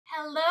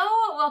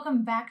Hello,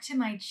 welcome back to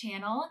my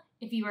channel.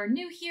 If you are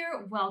new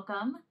here,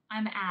 welcome.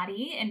 I'm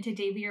Addie, and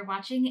today we are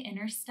watching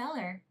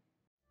Interstellar.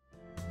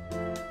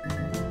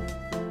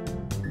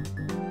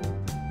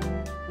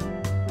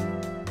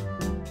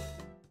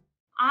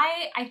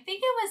 I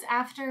think it was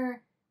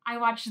after I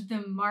watched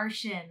The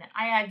Martian.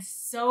 I had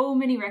so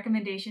many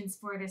recommendations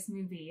for this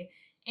movie,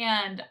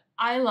 and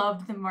I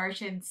loved The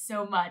Martian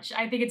so much.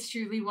 I think it's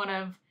truly one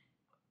of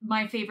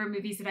my favorite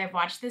movies that I've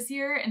watched this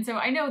year. And so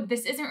I know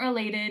this isn't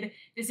related.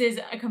 This is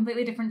a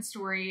completely different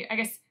story. I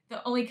guess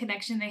the only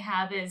connection they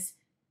have is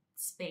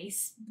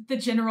space, the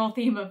general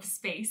theme of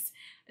space.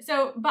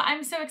 But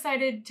I'm so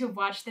excited to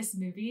watch this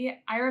movie.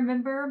 I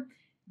remember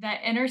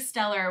that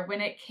Interstellar, when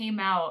it came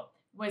out,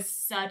 was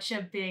such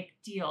a big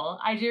deal.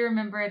 I do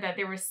remember that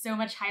there was so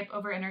much hype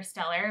over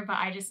Interstellar, but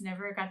I just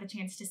never got the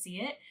chance to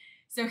see it.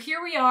 So here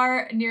we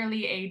are,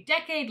 nearly a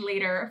decade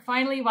later,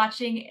 finally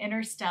watching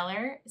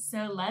Interstellar.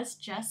 So let's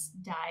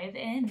just dive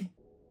in.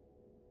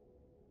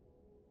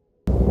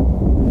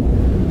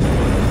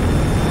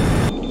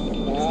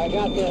 I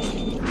got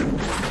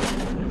this.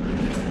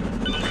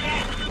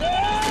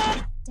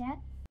 Dad?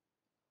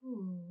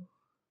 Ooh.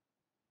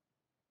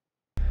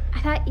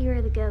 I thought you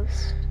were the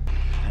ghost.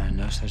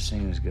 No such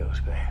thing as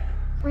ghosts, babe.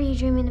 Were you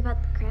dreaming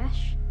about the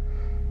crash?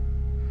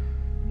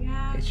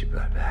 Yeah. Get your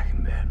butt back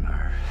in bed,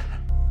 Murph.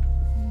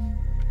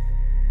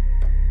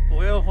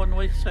 Well, when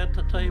we set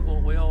the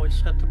table, we always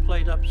set the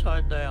plate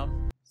upside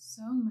down.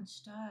 So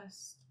much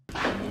dust.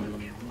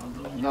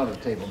 Not a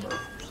table,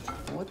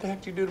 Murph. What the heck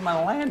did you do to my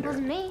It lander?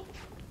 wasn't me.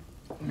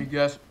 Let me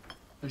guess.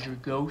 There's your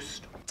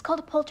ghost. It's called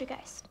a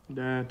poltergeist.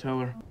 Dad, tell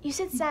her. You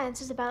said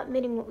science is about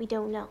admitting what we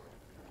don't know.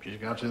 She's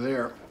got you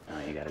there. No,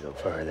 you gotta go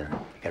further. You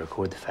gotta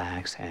record the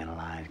facts,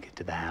 analyze, get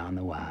to the how and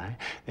the why,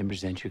 then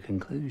present your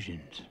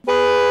conclusions.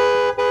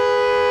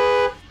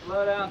 Slow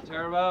down,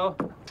 Turbo.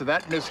 To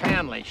that Miss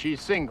Hanley, she's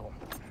single.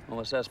 Well,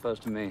 what's that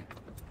supposed to mean?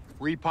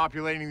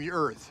 Repopulating the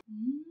Earth.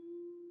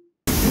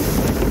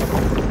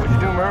 What'd you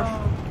do, Murph?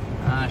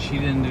 She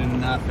didn't do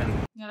nothing.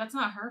 Yeah, that's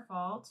not her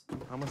fault.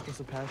 How am I supposed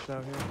to pass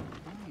out here?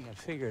 Well, you gotta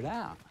figure it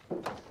out.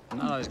 I'm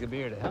not always gonna be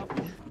here to help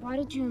you. Why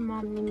did you and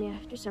Mom name me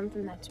after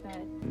something that's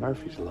bad?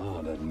 Murphy's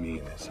Law doesn't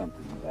mean that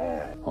something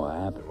bad will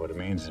happen. What it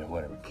means is that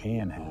whatever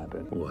can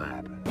happen will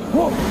happen.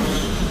 Whoa!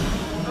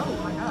 Oh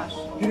my gosh.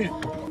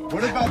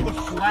 What about the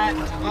flat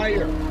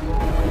tire?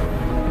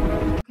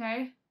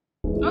 Okay.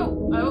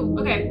 Oh,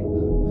 okay.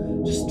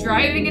 Just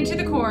driving into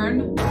the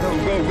corn.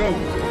 Go.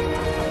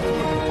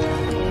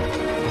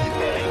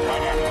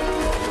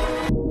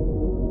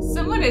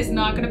 Someone is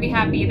not going to be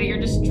happy that you're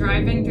just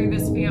driving through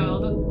this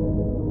field.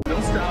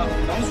 Don't stop.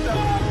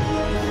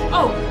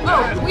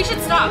 Oh, we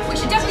should stop. We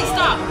should definitely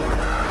stop.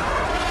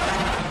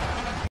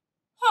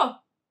 Oh.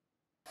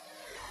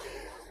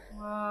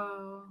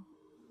 Whoa.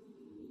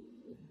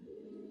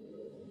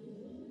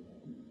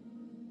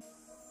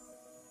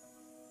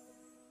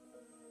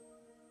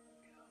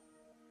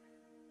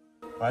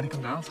 Why'd you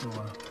come down so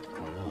long?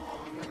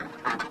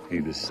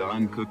 Either the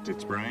sun cooked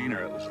its brain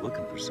or it was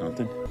looking for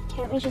something.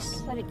 Can't we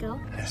just let it go?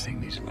 This thing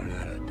needs to learn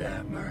how to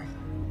adapt, Murph.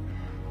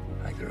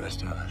 Like the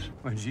rest of us.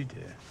 What did you do?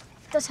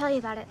 They'll tell you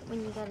about it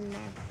when you get in there.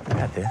 I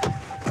got this.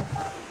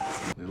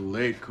 A little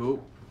late,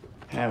 Coop.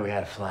 Yeah, we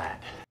had a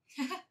flat.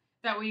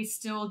 That we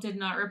still did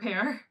not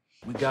repair.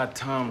 We got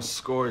Tom's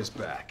scores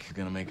back. He's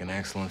gonna make an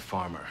excellent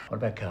farmer. What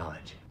about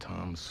college?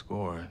 Tom's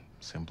score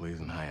simply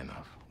isn't high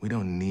enough. We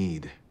don't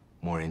need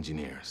more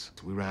engineers.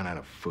 We ran out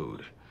of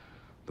food.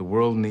 The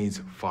world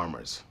needs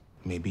farmers.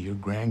 Maybe your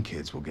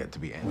grandkids will get to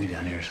be We engineers.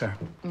 done here, sir.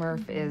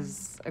 Murph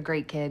is a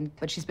great kid,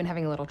 but she's been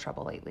having a little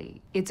trouble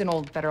lately. It's an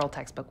old federal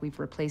textbook. We've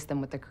replaced them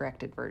with the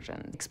corrected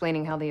version,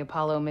 explaining how the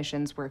Apollo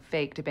missions were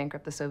fake to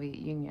bankrupt the Soviet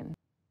Union.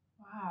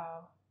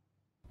 Wow.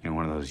 You know,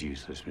 one of those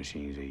useless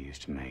machines they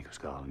used to make was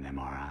called an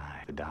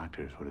MRI. The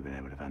doctors would have been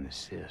able to find the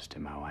cyst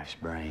in my wife's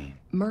brain.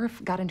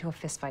 Murph got into a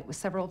fistfight with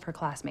several of her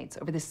classmates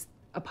over this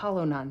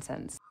Apollo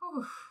nonsense.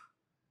 Whew.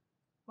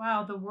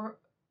 Wow,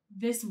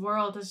 this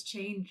world has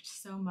changed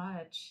so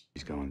much.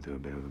 She's going through a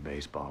bit of a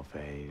baseball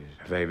phase.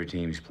 Her favorite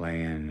team's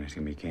playing. There's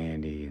gonna be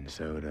candy and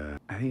soda.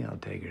 I think I'll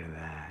take her to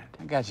that.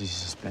 I got you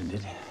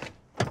suspended.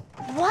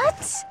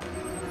 What?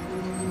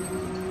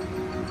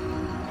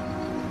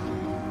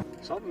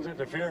 Something's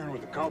interfering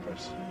with the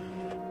compass.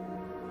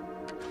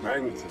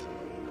 Magnetism,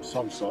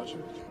 some such.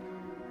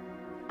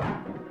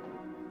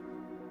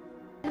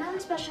 Nothing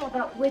special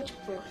about which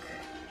book.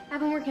 I've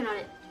been working on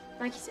it.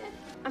 Like you said,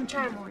 I'm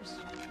trying Morse.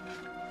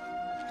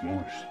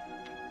 Morse.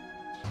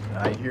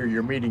 I hear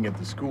your meeting at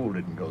the school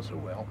didn't go so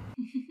well.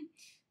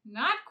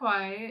 Not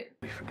quite.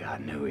 We've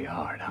forgotten who we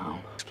are at home.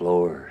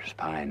 Explorers,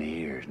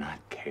 pioneers, not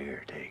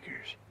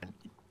caretakers.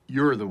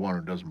 You're the one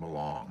who doesn't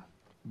belong.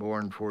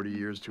 Born 40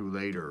 years too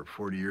late or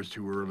 40 years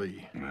too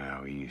early.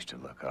 Well, we used to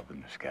look up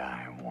in the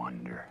sky and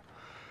wonder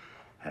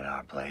at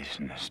our place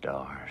in the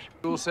stars.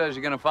 School says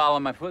you're gonna follow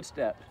my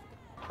footsteps.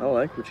 I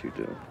like what you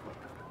do.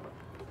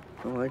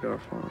 I like our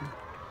farm.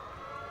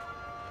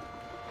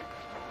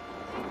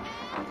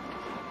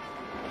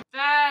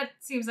 That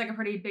seems like a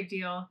pretty big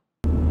deal.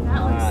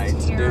 That looks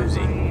It's a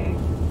terrifying.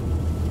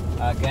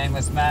 Gang,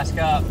 let's mask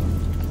up.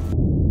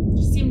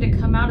 Just seemed to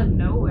come out of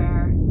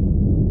nowhere.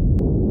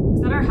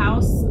 Is that our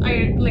house?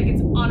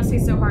 It's honestly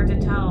so hard to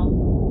tell.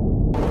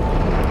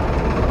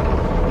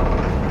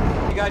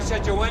 You guys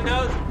shut your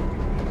windows?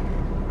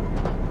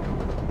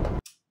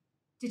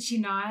 Did she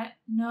not?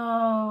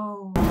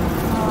 No.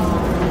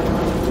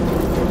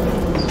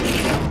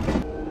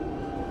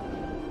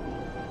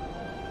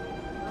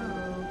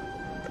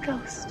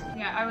 Ghost.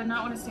 Yeah, I would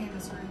not want to stay in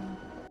this room.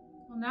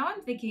 Well, now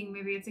I'm thinking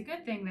maybe it's a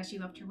good thing that she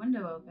left her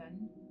window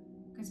open.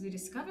 Because we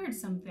discovered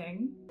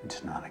something.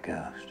 It's not a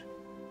ghost.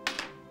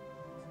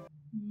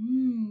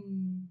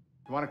 You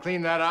want to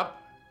clean that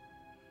up?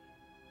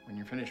 When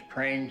you're finished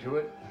praying to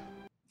it?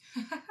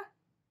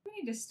 We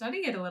need to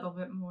study it a little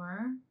bit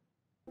more.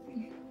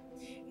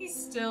 He's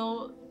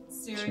still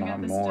staring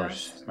at the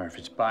Morse, stuff. Murph,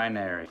 it's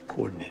binary.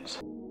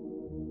 Coordinates.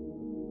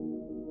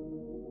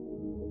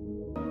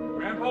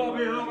 Grandpa will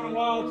be home in a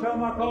while. Tell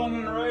my Colin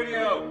on the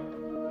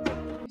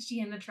radio. Is she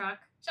in the truck?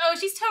 Oh,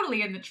 she's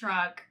totally in the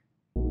truck.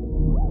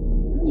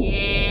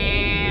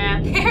 Yeah,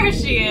 there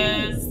she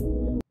is.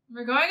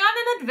 We're going on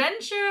an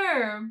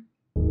adventure.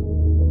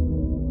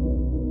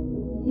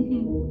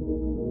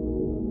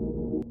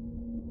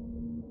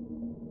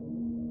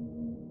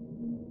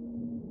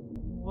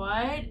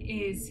 What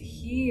is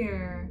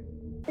here?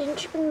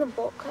 Didn't you bring the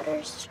bolt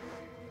cutters?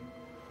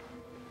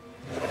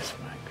 That's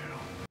my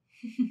girl.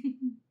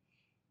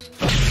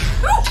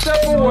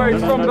 Step away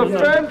from the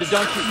fence.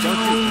 Don't shoot.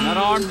 Not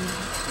armed.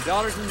 The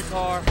daughter's in the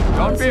car.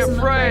 Don't be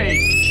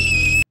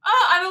afraid.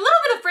 Oh, I'm a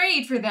little bit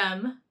afraid for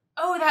them.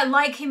 Oh, that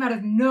light came out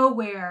of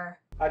nowhere.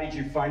 How did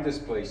you find this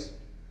place?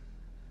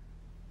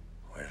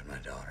 Where's my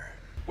daughter?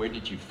 Where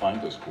did you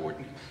find those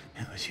coordinates?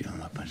 Yeah, but she don't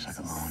look much like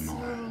a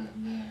lawnmower.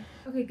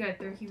 Okay, good.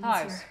 There are humans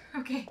Hives.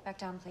 here. Okay. Back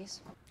down,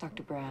 please.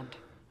 Dr. Brand.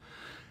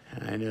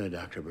 I knew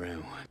Dr.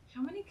 Brown.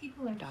 How many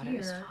people are Daughter here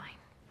is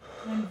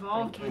fine.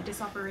 involved with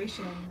this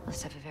operation?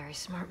 Must have a very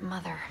smart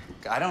mother.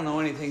 I don't know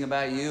anything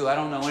about you. I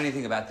don't know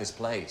anything about this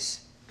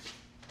place.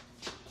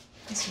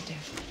 Yes, you do.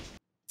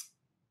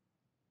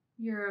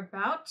 You're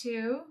about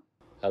to.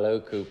 Hello,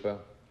 Cooper.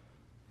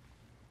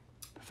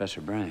 Professor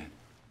Brown.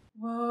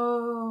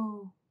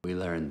 Whoa. We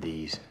learned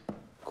these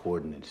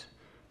coordinates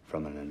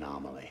from an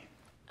anomaly.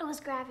 It was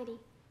gravity.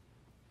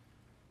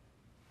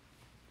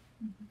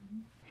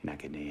 You're not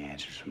getting any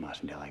answers from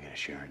us until I get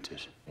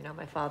assurances. You know,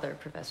 my father,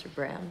 Professor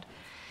Brand.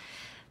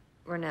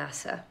 We're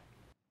NASA.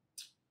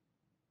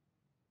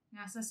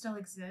 NASA still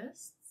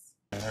exists?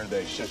 I heard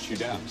they shut you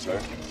down, sir,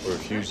 for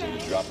refusing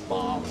to drop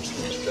bombs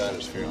from the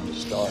stratosphere on the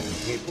starving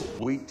people.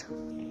 Wheat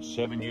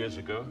 7 years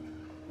ago,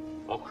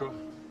 okra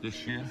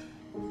this year.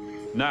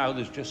 Now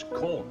there's just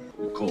corn.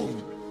 The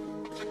corn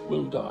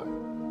will die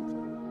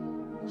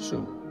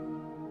soon.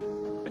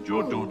 And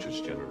your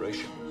daughter's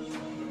generation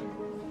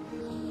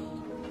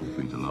will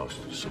be the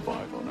last to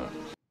survive on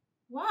Earth.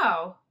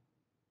 Wow.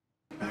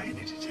 Now you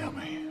need to tell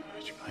me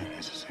what your plan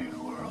is to save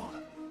the world.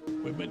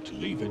 We're meant to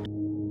leave it.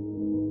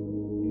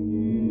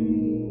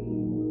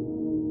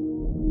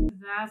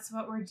 That's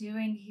what we're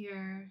doing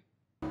here.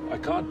 I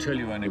can't tell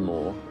you any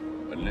more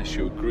unless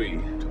you agree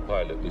to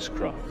pilot this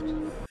craft.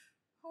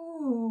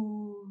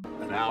 Ooh.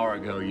 An hour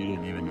ago, you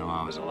didn't even know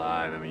I was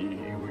alive. I mean,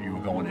 you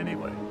were going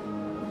anyway.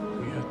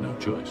 We had no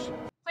choice.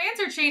 Plans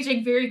are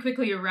changing very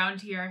quickly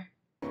around here.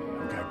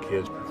 I've got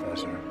kids,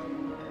 Professor.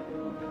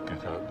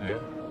 Get out there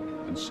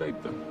and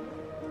save them.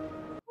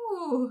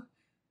 Ooh.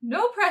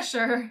 No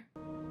pressure.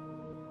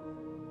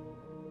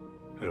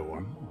 Hit a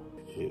wormhole.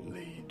 It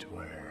leads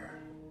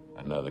where?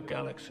 Another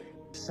galaxy.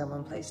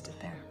 Someone placed it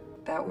there.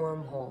 That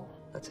wormhole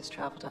lets us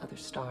travel to other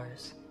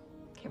stars.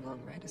 Came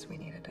along right as we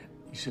needed it.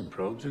 You sent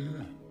probes into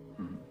it?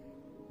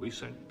 We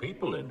sent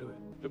people into it.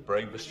 The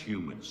bravest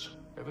humans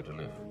ever to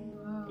live.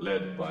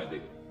 Led by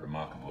the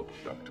remarkable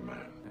Dr.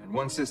 Mann. And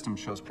one system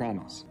shows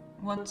promise.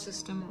 One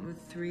system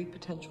with 3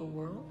 potential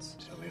worlds.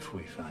 So if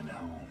we find a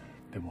home,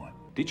 then what?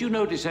 Did you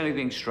notice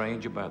anything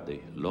strange about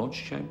the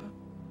launch chamber?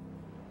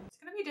 It's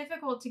gonna be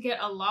difficult to get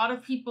a lot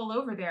of people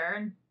over there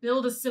and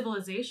build a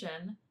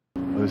civilization.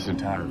 Well, this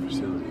entire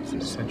facility is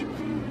a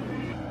centrifuge.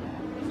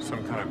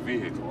 Some kind of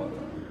vehicle.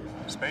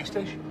 Space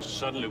station?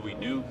 Suddenly we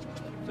knew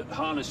that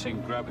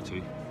harnessing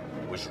gravity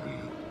was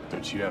real.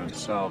 But you haven't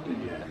solved it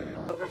yet.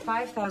 Over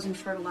 5,000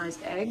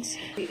 fertilized eggs.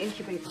 We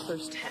incubate the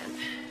first 10.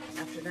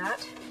 After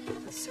that,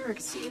 with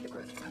surrogacy, the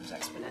growth becomes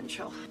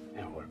exponential.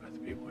 Yeah, what about the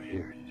people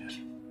here?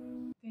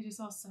 They just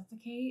all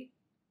suffocate?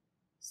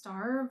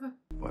 Starve?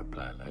 Well,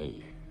 plan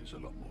A is a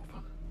lot more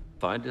fun.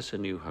 Find us a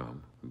new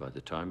home, and by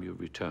the time you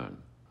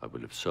return, I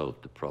will have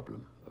solved the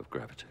problem of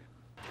gravity.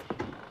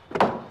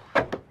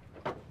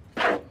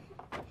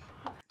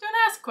 Don't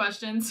ask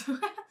questions.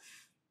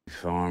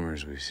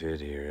 Farmers, we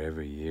sit here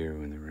every year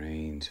when the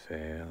rains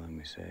fail and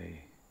we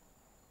say,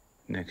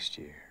 next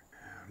year.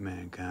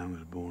 Mankind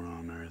was born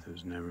on Earth. It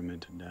was never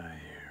meant to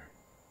die here.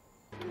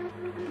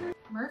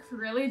 Murph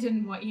really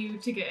didn't want you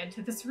to get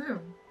into this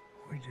room.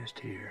 We're just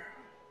here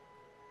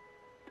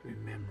to be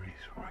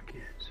memories for our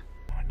kids.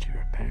 Once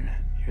you're a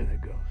parent, you're the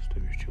ghost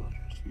of your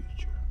children's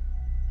future.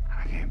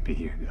 I can't be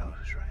your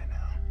ghost right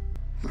now.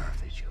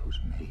 Murph, they chose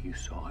me. You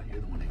saw it.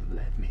 You're the one who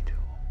led me to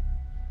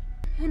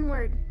him.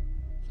 N-word.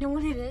 You know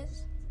what it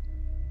is?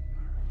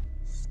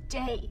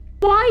 Stay.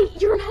 Why?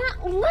 You're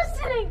not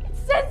listening. It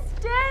says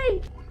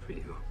stay. One for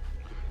you.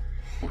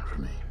 One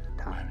for me.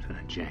 Time's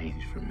gonna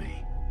change for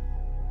me.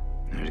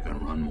 They're just gonna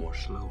run more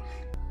slowly.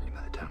 And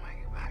by the time I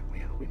get back, we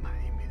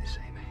might even be the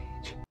same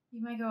age.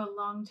 You might go a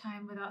long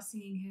time without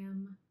seeing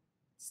him.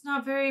 It's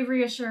not very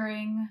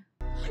reassuring.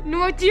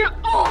 No idea.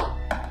 Oh!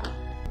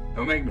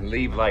 Don't make me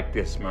leave like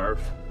this,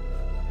 Murph.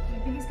 I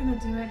think he's gonna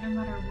do it no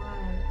matter what.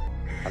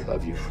 I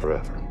love you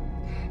forever,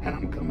 and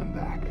I'm coming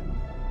back.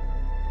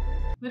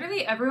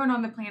 Literally everyone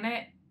on the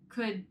planet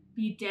could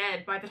be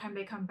dead by the time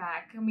they come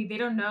back. I mean, they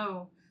don't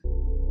know.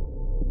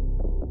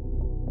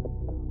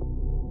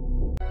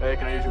 Hey,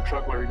 can I use your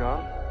truck while you're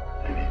gone?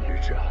 I need your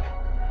job.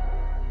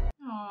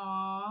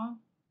 Aww.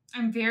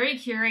 I'm very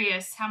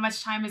curious how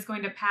much time is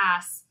going to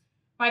pass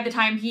by the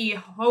time he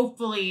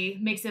hopefully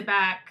makes it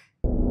back.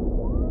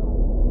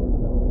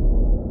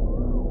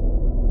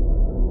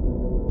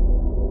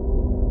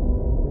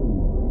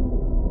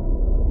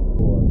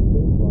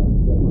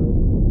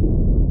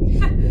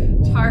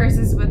 Tars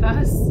is with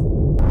us.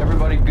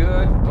 Everybody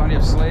good? Plenty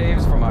of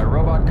slaves for my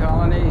robot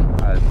colony?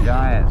 A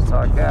giant,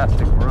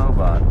 sarcastic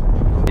robot.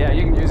 Yeah,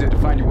 you can use it to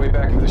find your way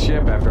back into the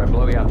ship after I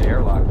blow you out the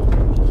airlock.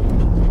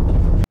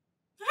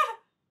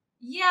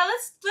 Yeah,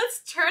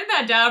 let's turn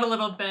that down a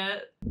little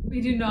bit.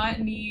 We do not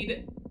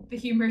need the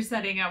humor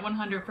setting at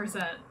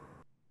 100%.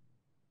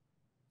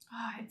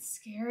 Oh, it's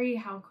scary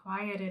how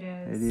quiet it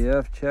is.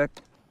 ADF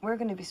check. We're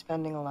going to be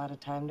spending a lot of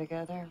time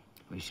together.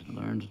 We should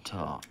learn to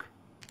talk.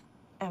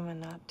 Emma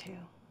not to.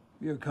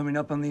 You're coming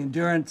up on the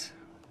Endurance.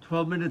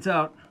 12 minutes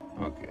out.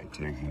 Okay,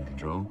 taking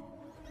control.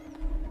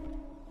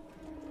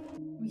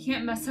 We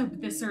can't mess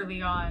up this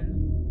early on.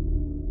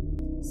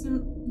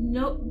 So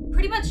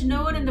pretty much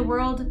no one in the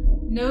world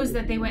knows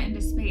that they went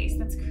into space.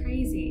 That's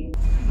crazy.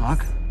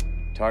 Lock.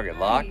 Target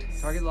locked?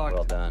 Nice. Target locked.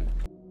 Well done.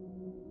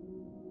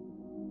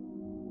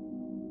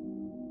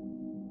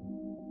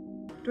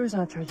 Door's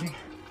not charging.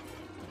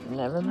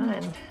 Never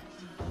mind.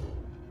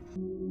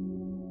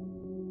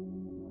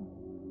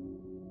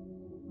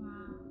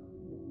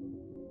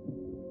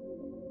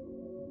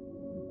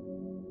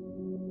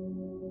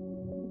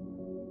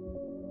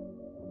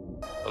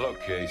 Hello,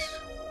 Case.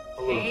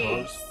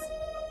 Case.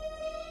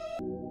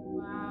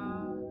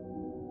 Wow.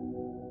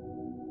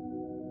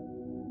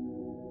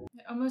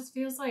 It almost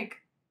feels like,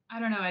 I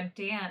don't know, a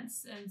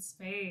dance in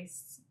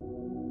space.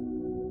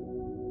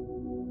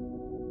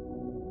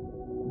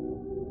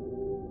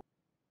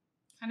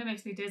 Kind of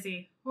makes me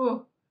dizzy.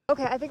 Ooh.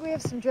 Okay, I think we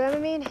have some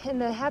Dramamine in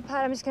the hab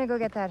pod. I'm just gonna go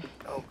get that.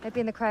 Might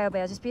be in the cryo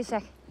bale. Just be a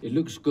sec. It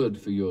looks good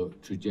for your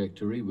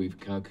trajectory. We've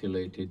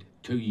calculated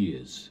 2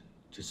 years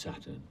to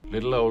Saturn. A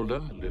little older,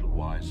 a little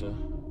wiser,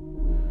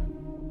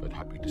 but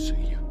happy to see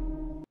you.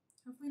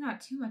 Hopefully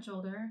not too much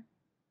older.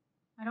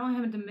 I don't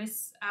want him to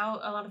miss out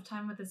a lot of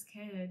time with his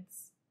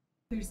kids.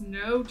 There's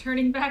no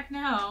turning back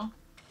now.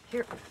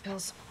 Here,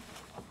 pills.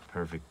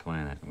 Perfect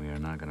planet. We are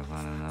not going to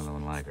find another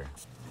one like her.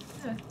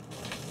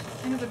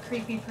 Kind of a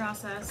creepy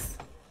process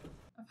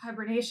of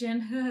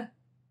hibernation.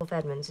 Wolf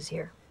Edmonds is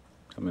here.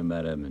 Tell me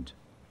about Edmund.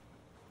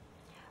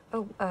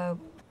 Oh,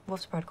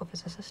 Wolf's a particle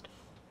physicist.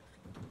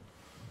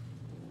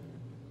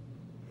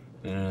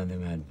 None of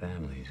them had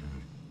families,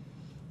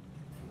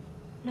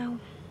 huh?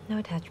 No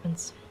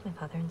attachments. My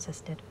father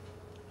insisted.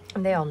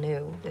 And they all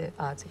knew the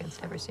odds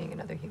against ever seeing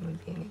another human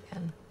being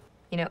again.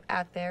 You know,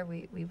 out there,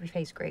 we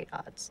face great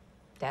odds.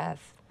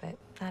 Death, but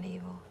not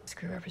evil. This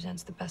crew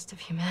represents the best of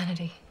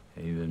humanity.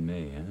 Even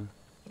me, huh?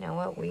 You know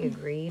what? We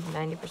agreed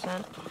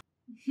 90%.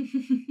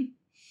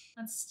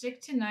 Let's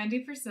stick to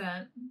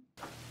 90%.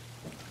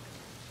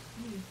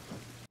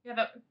 Yeah,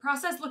 the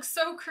process looks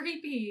so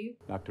creepy.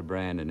 Dr.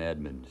 Brand and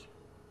Edmund.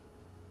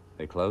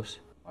 They close?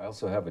 I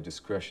also have a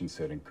discretion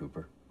setting,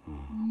 Cooper.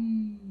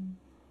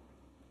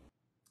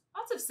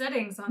 Lots of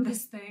settings on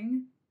this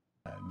thing.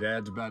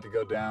 Dad's about to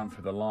go down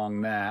for the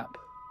long nap,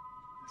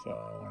 so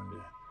I wanted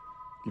to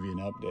give you an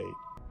update.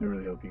 I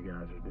really hope you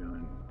guys are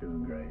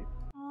doing great.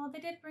 Oh, they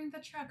did bring the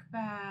truck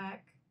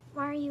back.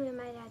 Why are you in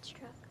my dad's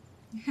truck?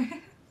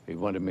 He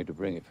wanted me to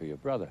bring it for your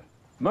brother.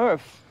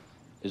 Murph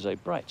is a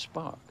bright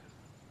spark.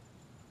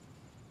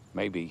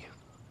 Maybe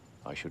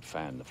I should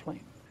fan the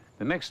flame.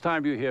 The next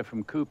time you hear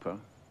from Cooper,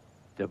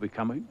 they'll be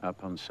coming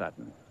up on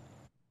Saturn.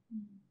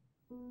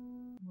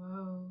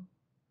 Whoa.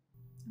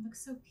 It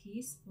looks so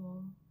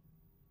peaceful.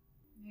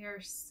 They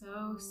are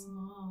so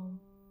small.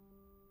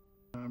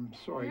 I'm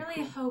sorry. I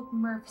really hope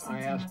Murph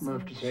sends I asked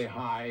Murph to say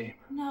hi.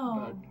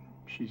 No. But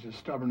she's as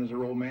stubborn as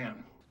her old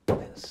man.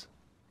 This.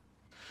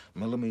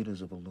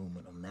 Millimeters of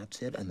aluminum,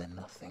 that's it, and then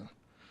nothing.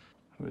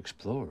 We're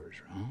explorers,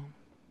 huh?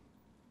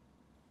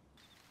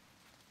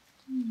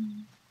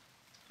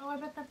 Oh, I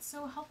bet that's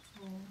so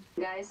helpful.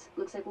 Guys,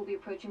 looks like we'll be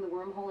approaching the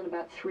wormhole in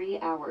about 3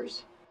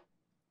 hours.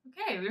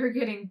 Okay, we were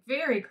getting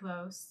very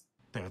close.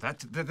 There,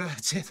 that's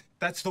it.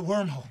 That's the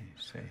wormhole. You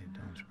say it,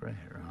 don't spray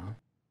it,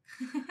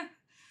 huh?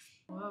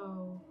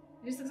 Whoa.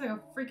 It just looks like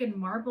a freaking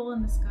marble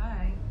in the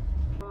sky.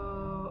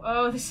 Whoa.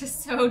 Oh, this is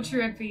so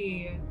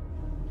trippy.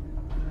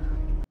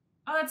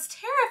 Oh, that's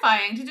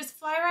terrifying to just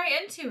fly right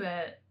into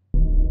it.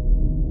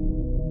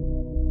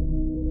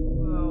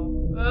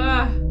 Whoa.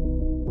 Ugh.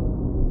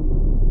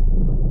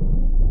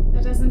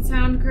 That doesn't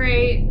sound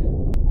great.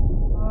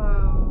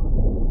 Whoa.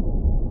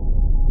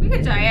 We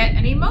could die at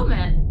any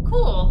moment.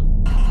 Cool.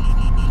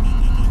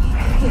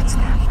 It's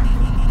them.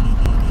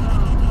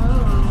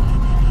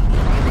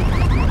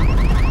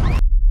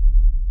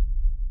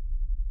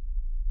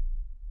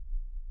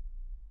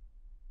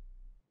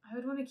 I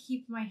would want to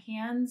keep my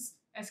hands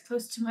as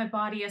close to my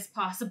body as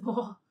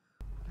possible.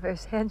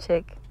 First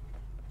handshake.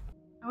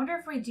 I wonder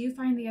if we do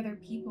find the other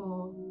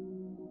people.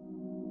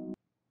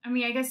 I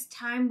mean, I guess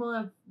time will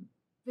have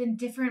been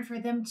different for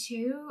them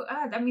too.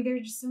 I mean, there are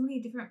just so many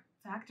different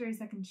factors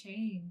that can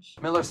change.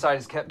 Miller's side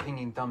has kept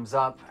pinging thumbs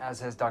up, as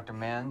has Dr.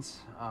 Mann's.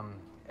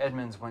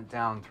 Edmund's went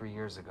down 3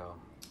 years ago.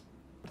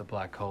 The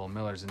black hole,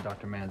 Miller's and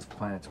Dr. Mann's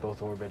planets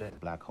both orbit it.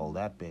 Black hole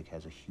that big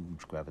has a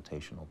huge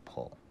gravitational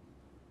pull.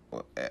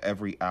 Well,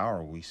 every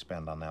hour we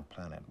spend on that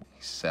planet,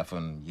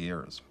 7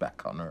 years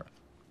back on Earth.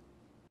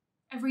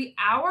 Every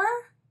hour?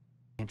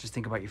 You can't just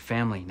think about your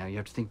family. Now you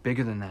have to think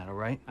bigger than that, all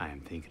right? I am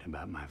thinking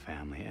about my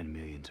family and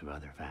millions of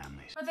other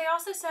families. But they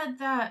also said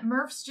that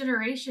Murph's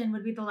generation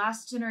would be the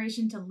last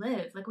generation to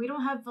live. Like, we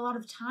don't have a lot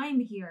of time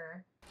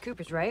here.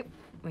 Cooper's right.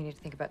 We need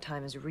to think about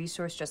time as a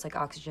resource, just like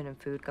oxygen and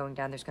food going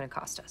down there's going to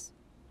cost us.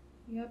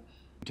 Yep.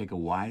 Take a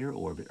wider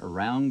orbit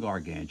around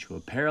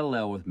Gargantua,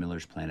 parallel with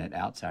Miller's planet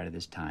outside of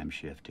this time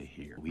shift to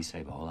here. We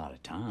save a whole lot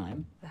of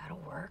time. That'll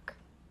work.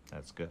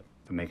 That's good.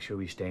 But make sure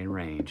we stay in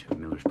range of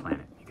Miller's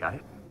planet. You got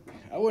it?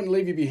 I wouldn't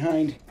leave you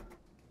behind,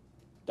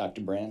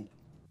 Dr. Brand.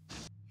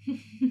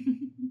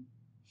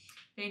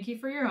 Thank you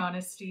for your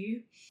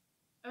honesty.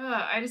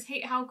 I just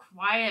hate how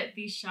quiet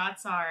these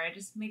shots are. It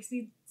just makes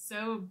me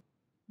so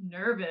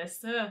nervous.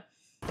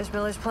 There's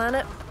Miller's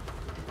planet.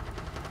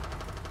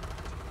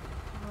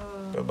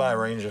 Goodbye,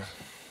 Ranger.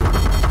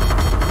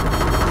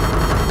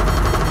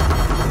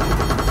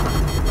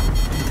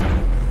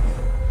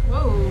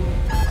 Whoa.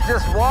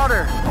 Just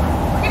water.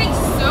 We're getting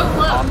so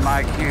close. On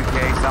my cue,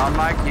 Case, on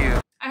my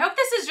cue. I hope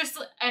this is just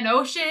an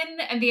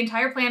ocean and the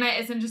entire planet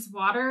isn't just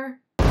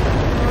water.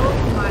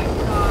 Oh my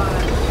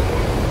god.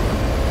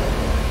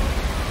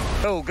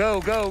 Go, go,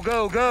 go,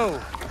 go,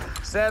 go.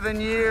 7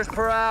 years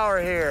per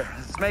hour here.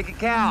 Let's make it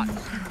count.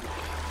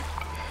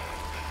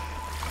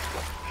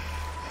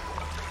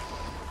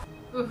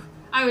 Oof,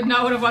 I would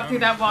not want to walk through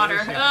that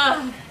water.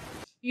 Ugh.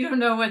 You don't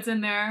know what's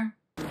in there.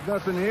 There's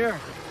nothing here.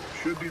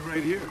 Should be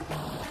right here.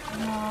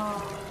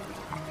 No.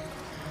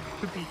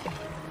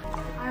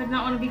 I would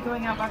not want to be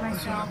going out by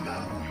myself. What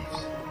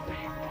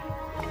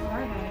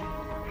are they?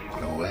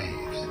 The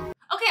waves.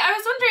 Okay, I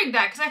was wondering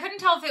that because I couldn't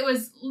tell if it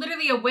was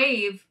literally a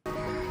wave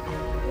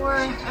or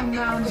a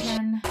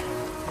mountain.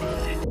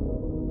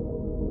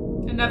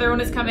 Another one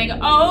is coming.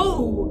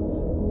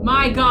 Oh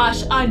my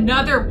gosh,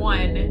 another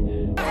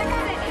one.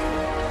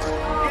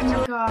 Oh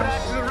my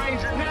gosh.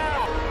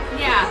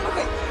 Yeah.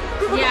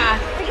 Yeah.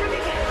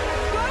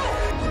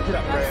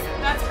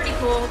 That's pretty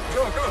cool.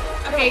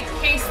 Okay,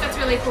 Case, that's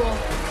really cool.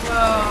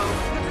 Whoa.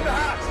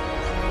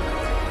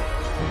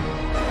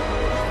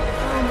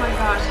 Oh my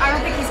gosh. I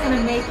don't think he's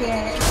gonna make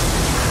it.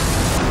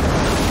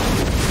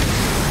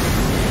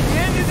 The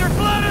engines are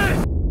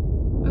flooded!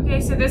 Okay,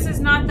 so this is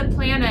not the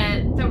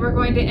planet that we're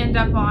going to end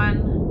up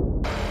on.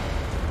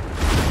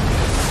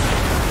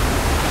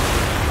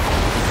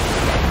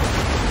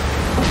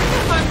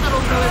 Fun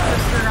little roller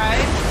coaster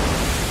ride.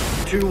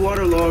 Too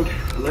waterlogged.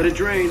 Let it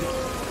drain.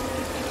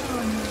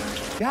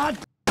 God!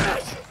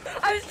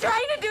 I was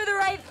trying to do the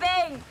right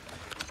thing!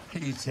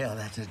 Can you tell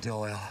that's a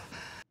Doyle?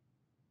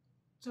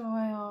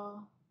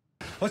 Doyle.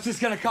 What's this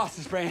gonna cost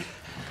us, Brand?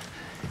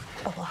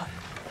 A lot.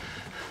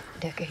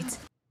 Decades.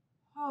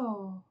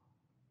 Oh.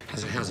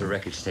 How's the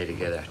wreckage stay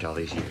together after all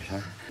these years,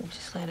 huh? We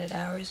just landed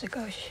hours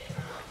ago.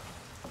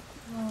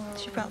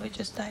 She probably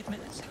just died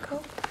minutes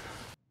ago.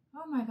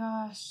 Oh my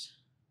gosh.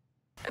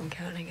 I'm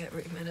counting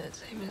every minute,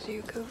 same as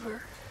you,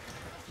 Cooper.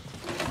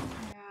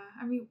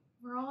 Yeah, I mean,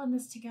 we're all in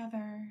this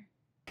together.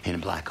 In a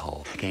black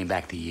hole. Came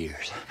back to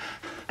years.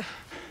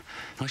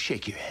 Don't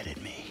shake your head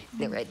at me.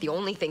 Yeah, right. The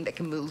only thing that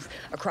can move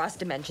across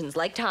dimensions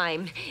like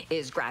time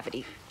is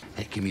gravity.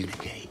 They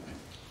communicate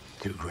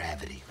through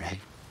gravity, right?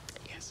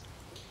 Yes.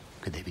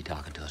 Could they be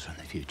talking to us from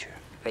the future?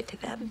 Right, to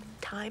them,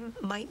 time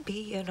might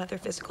be another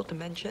physical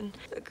dimension.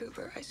 But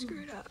Cooper, I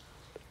screwed up.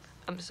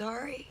 I'm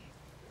sorry.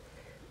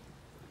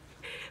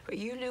 But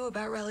you knew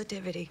about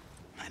relativity.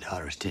 My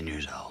daughter's 10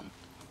 years old.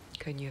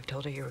 Couldn't you have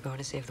told her you were going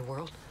to save the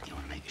world? You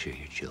want to make sure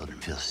your children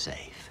feel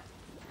safe.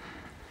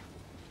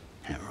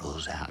 And it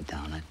rolls out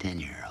down a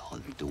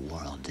 10-year-old. The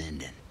world's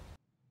ending.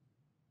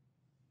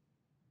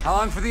 How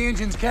long for the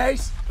engines,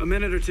 Case? A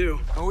minute or two.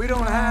 Oh, we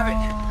don't have it.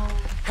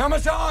 Come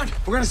us on!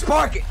 We're gonna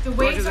spark it! The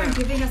waves aren't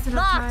giving us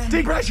enough time.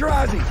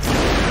 Depressurizing!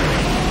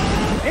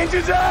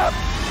 Engines up!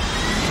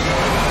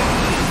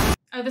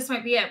 Oh, this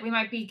might be it. We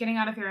might be getting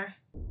out of here.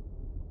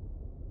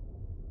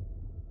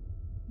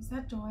 Is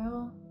that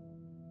Doyle?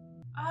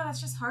 Oh,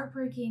 that's just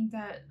heartbreaking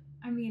that,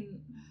 I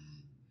mean,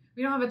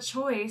 we don't have a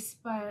choice,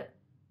 but...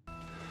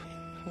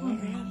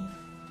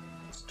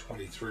 It's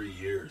 23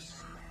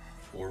 years,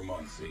 4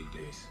 months, 8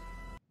 days.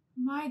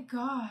 My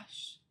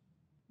gosh.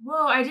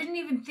 Whoa, I didn't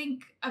even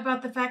think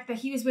about the fact that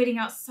he was waiting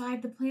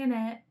outside the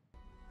planet.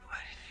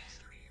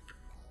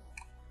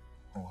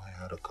 Oh, I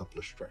had a couple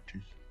of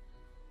stretches.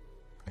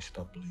 I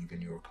stopped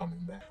believing you were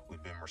coming back.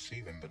 We've been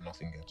receiving, but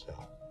nothing gets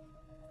out.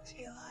 Is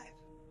he alive?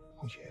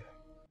 Oh, yeah.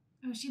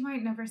 Oh, she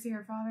might never see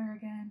her father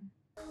again.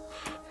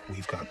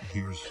 We've got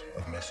years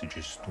of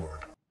messages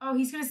stored. Oh,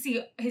 he's gonna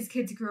see his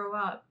kids grow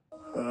up.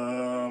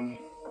 I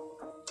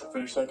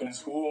finished second in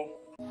school.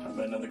 I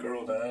met another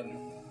girl, Dad.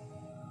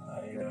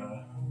 I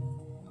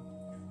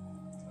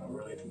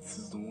really think this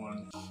is the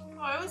one. Oh,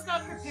 I was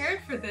not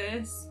prepared for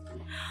this.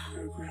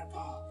 Your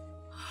grandpa.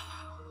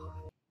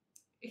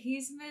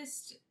 He's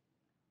missed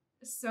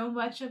so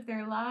much of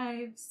their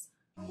lives.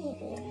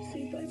 Oh,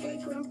 say bye-bye,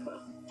 Grandpa.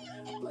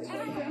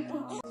 Bye-bye,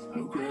 Grandpa.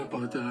 My grandpa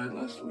died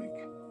last week.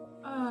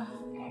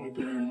 We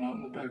buried him out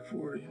in the back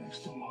 40 next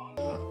to Mom.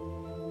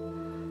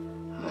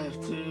 I have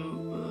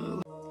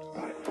to,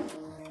 Bye.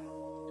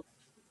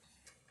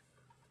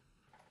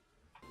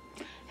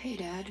 Hey,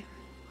 Dad.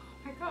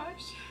 Oh my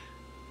gosh.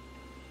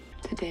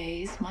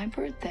 Today's my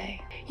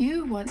birthday.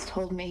 You once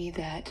told me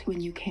that when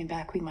you came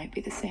back, we might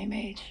be the same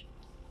age.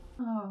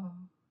 Oh,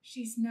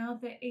 she's now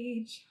the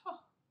age. Oh.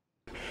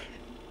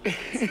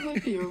 This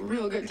might be a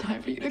real good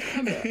time for you to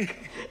come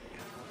back.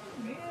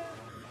 Yeah.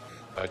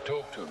 I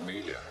talk to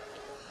Amelia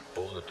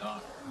all the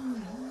time.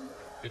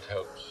 It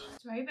helps.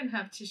 Do I even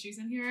have tissues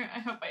in here? I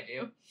hope I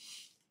do.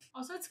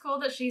 Also, it's cool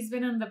that she's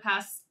been in the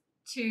past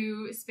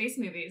 2 space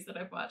movies that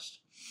I've watched.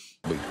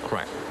 We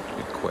cracked the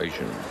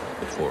equation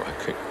before I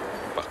kicked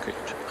the bucket.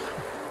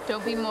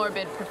 Don't be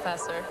morbid,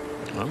 Professor.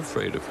 I'm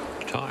afraid of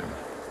time.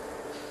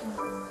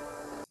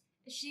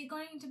 Is she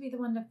going to be the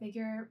one to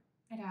figure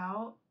it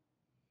out?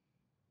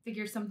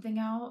 Figure something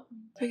out?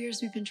 For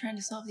years, we've been trying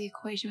to solve the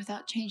equation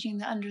without changing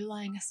the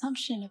underlying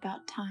assumption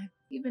about time.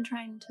 You've been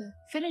trying to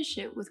finish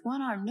it with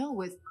one arm, no,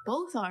 with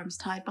both arms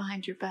tied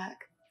behind your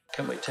back.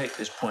 Can we take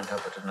this point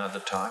up at another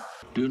time?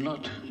 Do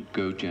not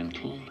go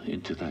gentle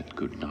into that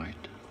good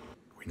night.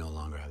 We no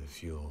longer have the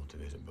fuel to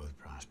visit both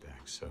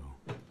prospects, so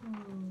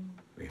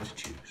we have to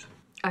choose.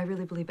 I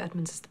really believe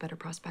Edmund's is the better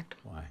prospect.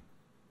 Why?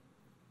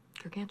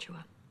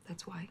 Gargantua.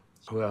 That's why.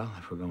 Well,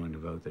 if we're going to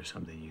vote, there's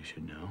something you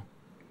should know.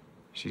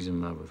 She's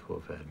in love with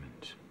Wolf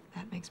Edmonds.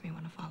 That makes me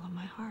want to follow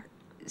my heart.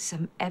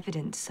 Some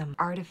evidence, some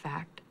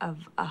artifact of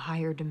a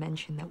higher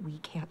dimension that we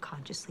can't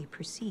consciously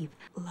perceive.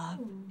 Love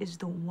is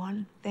the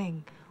one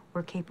thing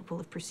we're capable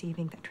of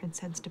perceiving that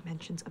transcends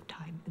dimensions of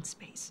time and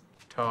space.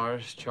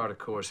 Tars, chart a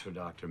course for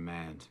Dr.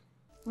 Mans.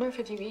 Murph,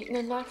 have you eaten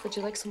enough? Would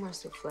you like some more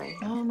souffle?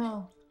 Oh,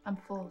 no. I'm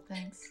full,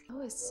 thanks.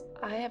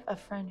 I have a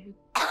friend who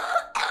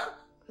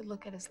could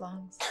look at his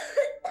lungs.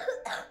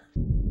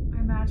 I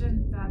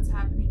imagine that's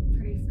happening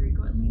pretty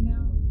frequently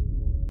now.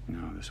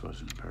 No, this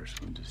wasn't a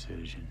personal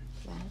decision.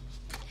 Well,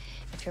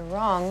 if you're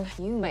wrong,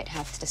 you might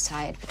have to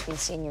decide between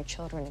seeing your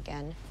children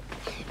again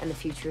and the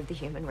future of the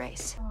human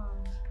race.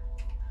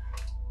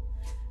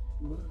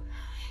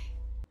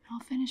 I'll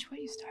finish what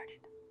you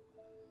started.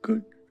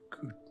 Good.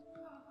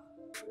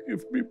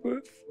 Forgive me,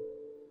 Beth.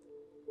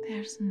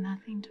 There's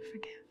nothing to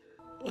forgive.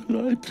 I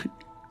lied to you.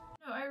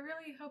 No, I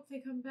really hope they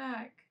come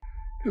back.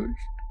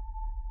 There's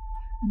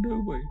no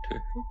way to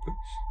help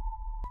us.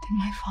 Did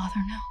my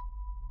father know?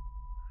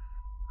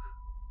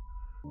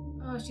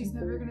 Oh, she's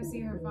never gonna see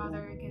her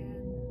father again.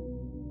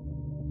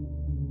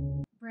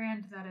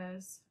 Brand, that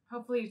is.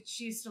 Hopefully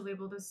she's still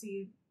able to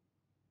see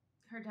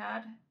her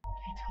dad.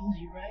 I told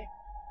you, right?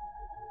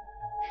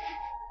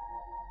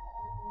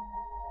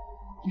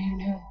 You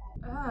knew.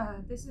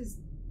 This is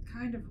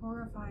kind of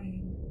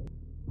horrifying.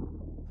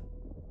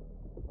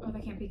 Oh,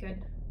 that can't be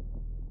good.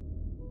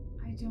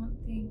 I don't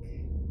think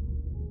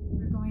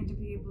we're going to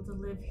be able to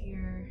live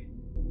here.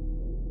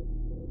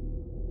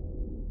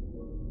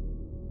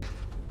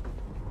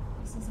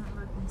 This isn't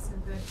looking so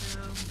good,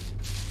 though.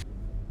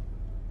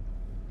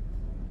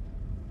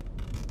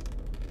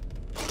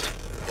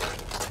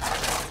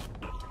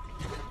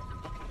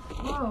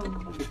 Whoa.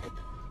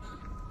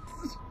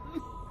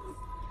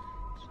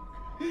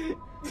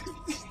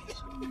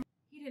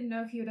 He didn't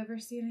know if he would ever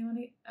see anyone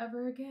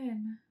ever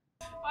again.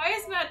 Why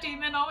is Matt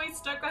Damon always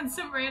stuck on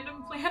some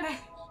random planet?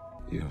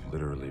 You have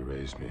literally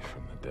raised me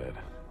from the dead.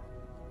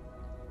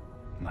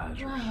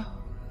 Lazarus. Wow.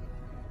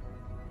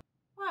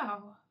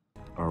 Wow.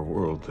 Our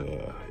world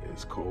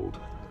is cold,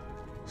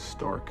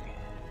 stark,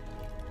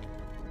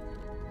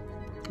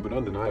 but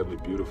undeniably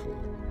beautiful.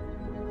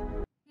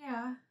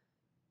 Yeah.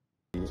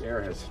 The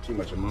air has too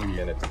much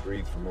ammonia in it to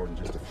breathe for more than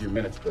just a few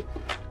minutes, but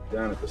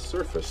down at the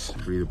surface,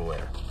 breathable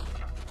air.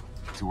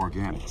 To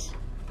organics.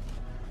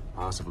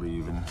 Possibly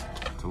even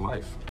to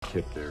life.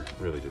 Kip there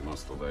really did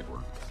most of the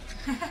legwork.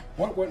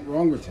 What went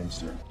wrong with him,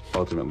 sir?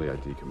 Ultimately, I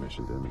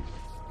decommissioned him.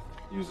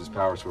 Used his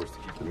power source to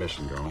keep the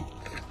mission going.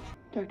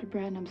 Dr.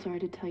 Brand, I'm sorry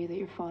to tell you that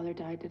your father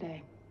died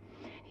today.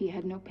 He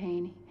had no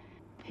pain.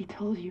 He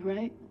told you,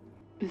 right?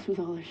 This was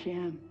all a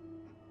sham.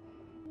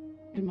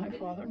 And my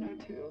father knew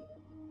too.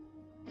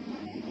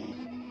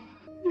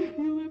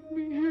 You left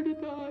me here to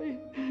die.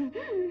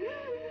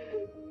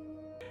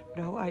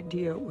 No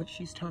idea what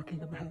she's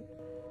talking about.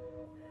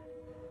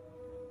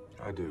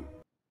 I do.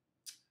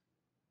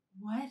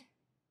 What?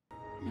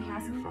 You know,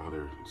 your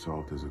father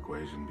solved his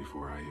equation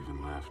before I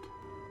even left.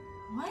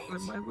 What?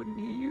 Then why wouldn't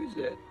he use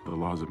it? The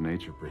laws of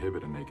nature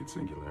prohibit a naked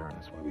singularity.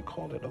 That's why we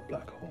called it a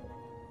black hole.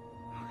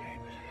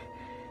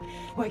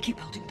 Why keep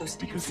building those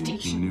damn Because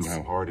stations? he knew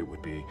how hard it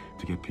would be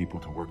to get people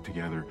to work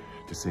together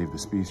to save the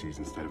species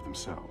instead of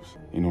themselves.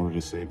 In order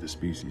to save the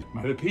species.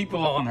 The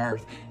people on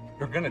Earth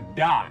are gonna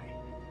die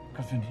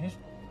because of his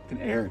fucking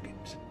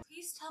arrogance.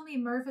 Please tell me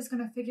Murph is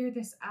gonna figure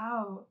this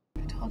out.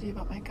 I told you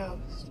about my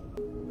ghost.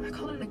 I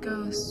called it a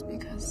ghost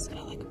because I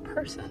felt like a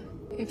person.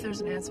 If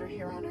there's an answer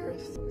here on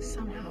Earth,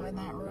 somehow in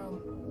that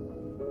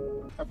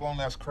room. Have one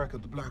last crack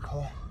at the black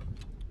hole.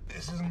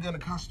 This isn't gonna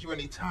cost you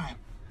any time.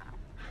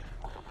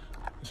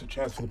 It's a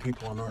chance for the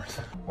people on Earth.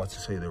 What's to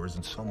say there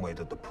isn't some way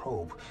that the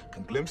probe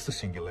can glimpse the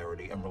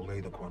singularity and relay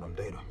the quantum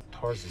data?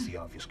 TARS is the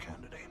obvious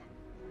candidate.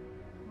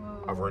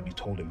 Whoa. I've already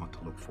told him what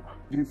to look for.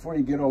 Before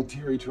you get all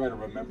teary, try to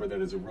remember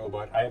that as a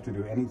robot, I have to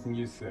do anything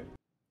you say.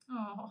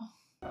 Oh.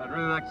 I'd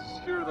really like to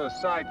secure those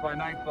sites by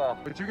nightfall.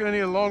 But you're gonna need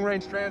a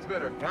long-range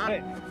transmitter. Got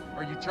it.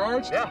 Are you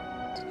charged?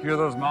 Yeah. Secure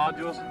those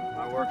modules.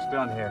 My work's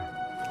done here.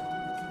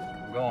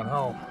 I'm going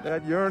home.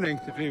 That yearning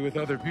to be with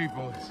other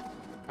people is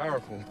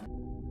powerful.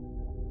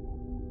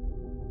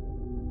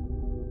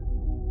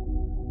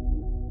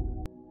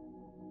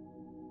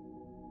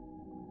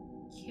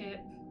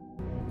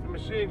 The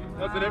machine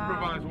doesn't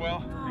improvise well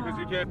because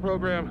you can't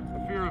program the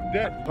fear of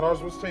death.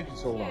 TARS was taking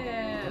so long.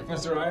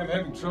 Professor, I am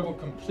having trouble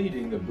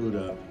completing the boot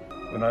up.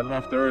 When I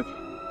left Earth,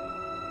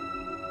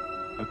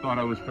 I thought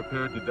I was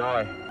prepared to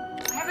die.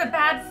 I have a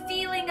bad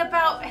feeling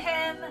about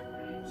him.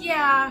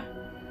 Yeah,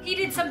 he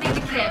did something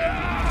to Kip.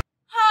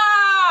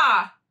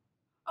 Ah!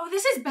 Oh,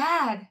 this is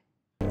bad.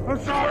 I'm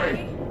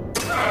sorry.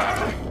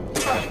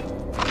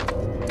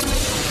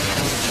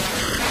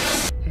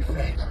 You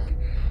faked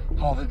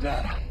all the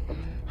data.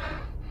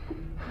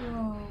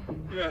 Whoa.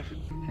 Yes.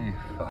 You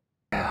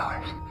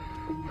hours.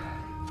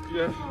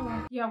 Yes.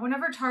 Yeah,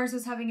 whenever TARS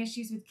was having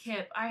issues with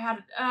Kip,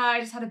 I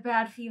just had a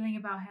bad feeling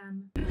about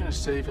him. You're gonna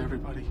save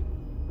everybody.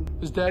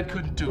 His dad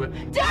couldn't do it.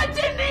 Dad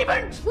didn't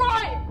even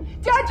try!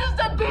 Dad just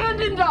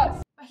abandoned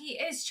us! But he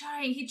is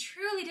trying. He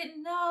truly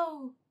didn't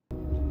know.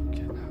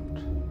 Get out.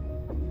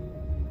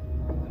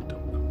 And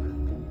don't go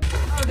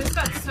back. Oh, this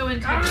got so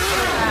intense so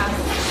fast.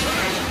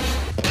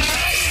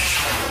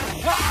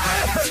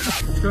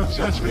 Don't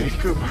judge me,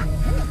 Cooper.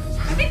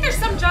 I think there's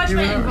some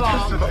judgment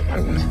involved. Like I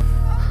was. You're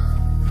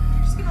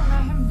just gonna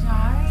let him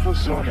die? I'm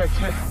sorry,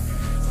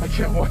 I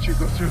can't watch you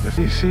go through this.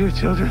 Do you see your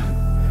children?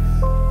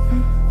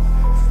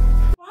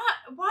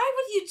 Why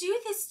would you do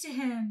this to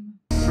him?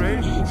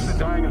 Rage is the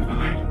dying of the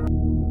light.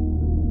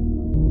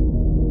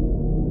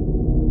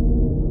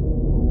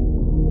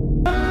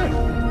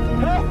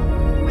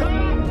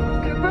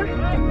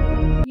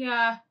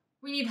 Yeah,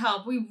 we need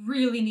help. We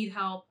really need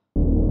help.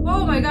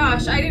 Oh my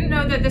gosh, I didn't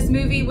know that this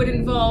movie would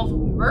involve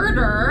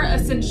murder,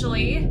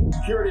 essentially.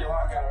 Security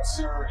lockout,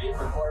 sir. It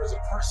requires a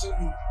person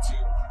to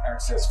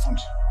access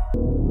function.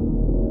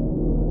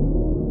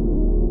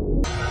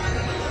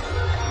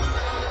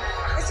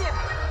 I see him!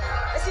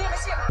 I see him! I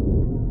see him!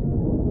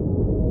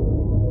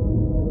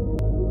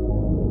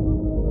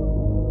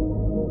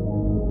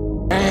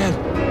 Man,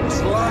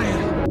 it's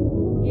lying.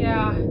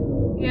 Yeah.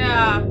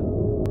 Yeah.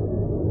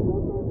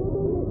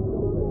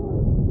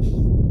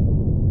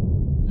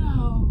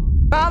 No.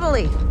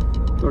 Probably.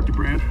 Dr.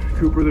 Brandt,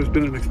 Cooper, there's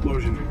been an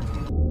explosion.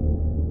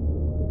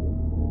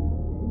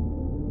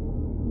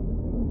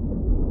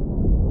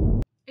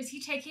 Is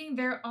he taking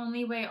their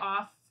only way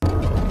off?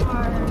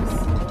 TARS.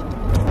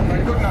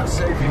 I could not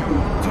save you.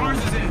 TARS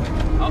is in.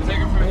 I'll take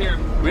him from here.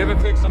 We have a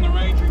fix on the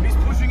Ranger. He's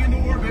pushing into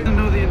orbit. I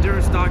know the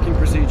Endurance docking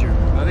procedure.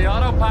 Well, the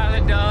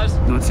autopilot does.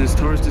 Not since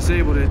TARS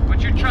disabled it.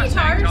 What's your trust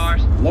Hey, tag,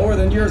 TARS? Lower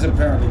than yours,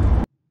 apparently.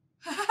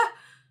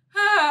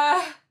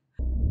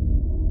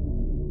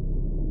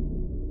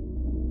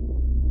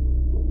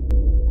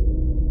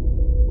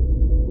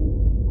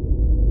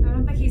 I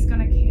don't think he's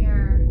gonna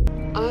care.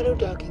 Auto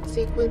docking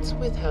sequence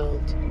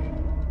withheld.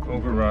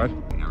 Override.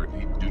 I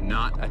repeat, do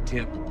not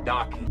attempt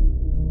docking.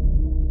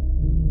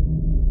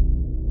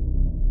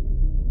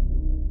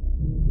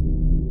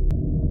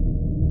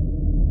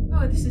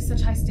 Oh, this is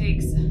such high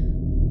stakes.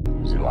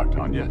 Is he locked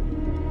on yet?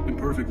 And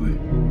perfectly.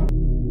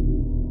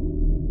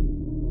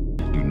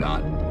 Do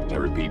not, I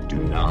repeat, do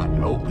not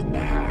open the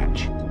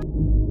hatch.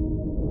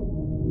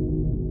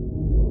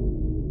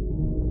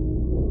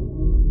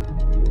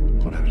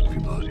 What happens if he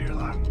blows you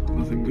alive?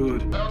 Nothing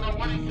good. I don't know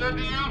what he said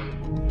to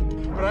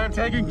you, but I am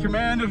taking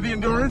command of the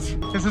Endurance.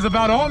 This is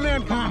about all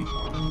mankind.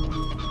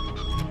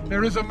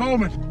 There is a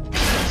moment.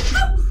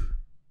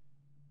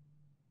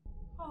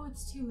 Oh,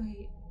 it's too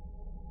late.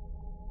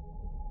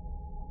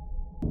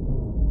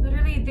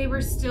 Literally, they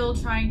were still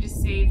trying to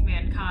save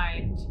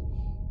mankind.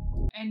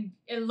 And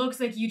it looks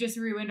like you just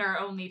ruined our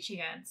only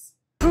chance.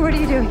 What are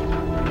you doing?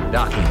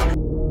 Docking.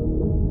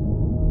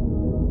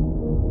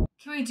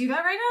 Can we do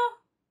that right now?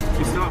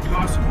 It's not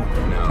possible.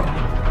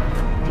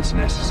 No. It's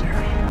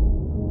necessary.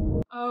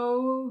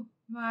 Oh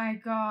my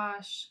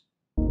gosh.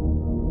 10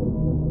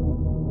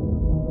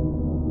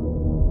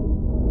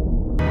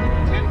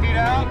 feet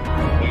out.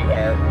 We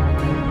are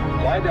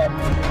lined up.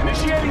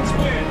 Initiating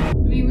spin. I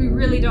mean, we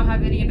really don't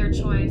have any other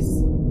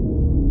choice.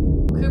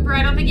 Cooper,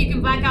 I don't think you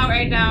can black out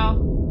right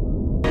now.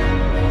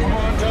 Come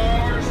on,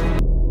 towers.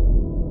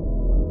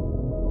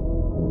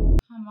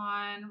 Come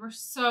on, we're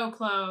so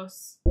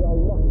close.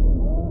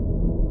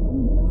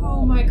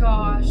 Oh my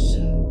gosh.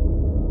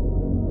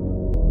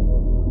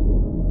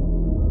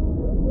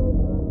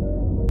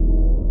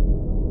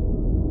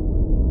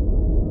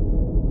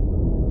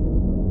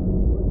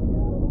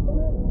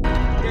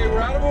 Okay,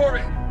 we're out of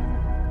orbit.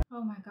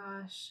 Oh my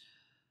gosh.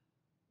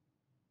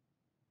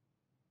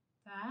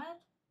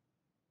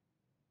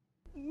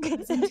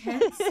 That's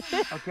intense.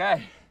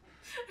 Okay.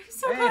 I'm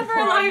so glad we're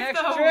alive,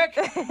 though.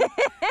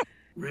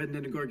 We're heading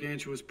into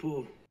Gargantua's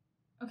pool.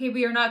 Okay,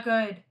 we are not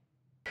good.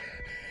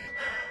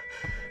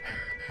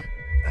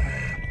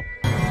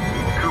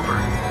 Cooper,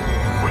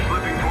 we're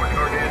slipping towards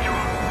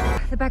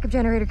Gargantua. The backup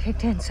generator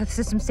kicked in, so the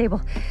system's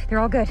stable. They're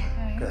all good.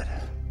 Good.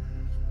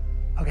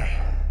 Okay.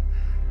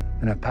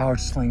 And a powered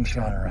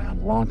slingshot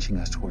around, launching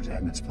us towards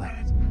Edmund's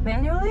planet.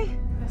 Manually?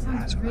 That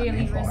sounds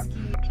really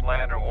risky.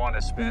 Lander 1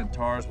 is spent.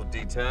 TARS will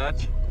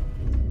detach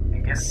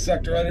and get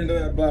sucked right into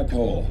that black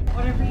hole.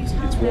 Whatever you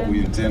tell It's what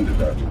we intended,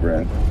 Dr.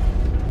 Brent.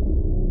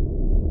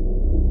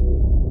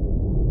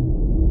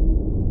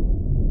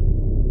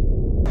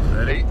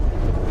 Ready?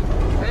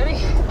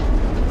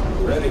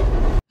 Ready.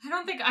 I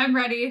don't think I'm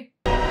ready.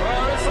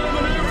 This little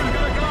maneuver is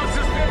gonna cost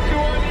us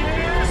 51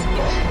 years.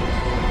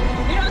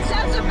 You don't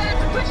sound so bad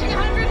for pushing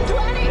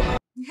 120.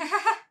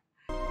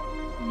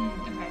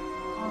 Okay.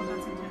 Oh,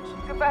 that's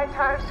intentional. Goodbye,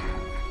 Tars.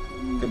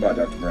 Goodbye,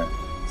 Dr. Brent.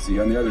 See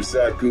you on the other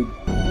side, Coop.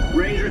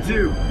 Ranger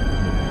 2,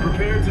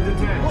 prepare to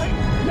detach.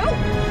 No! No!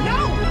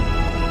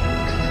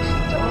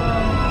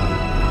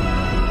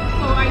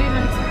 Oh, I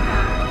didn't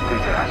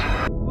expect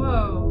that. Whoa.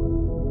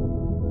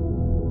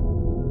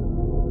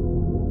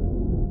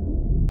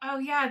 Oh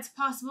yeah, it's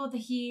possible that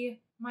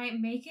he might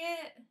make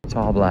it. It's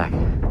all black.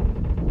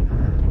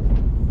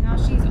 Now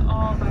she's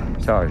all by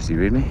herself. Tars, do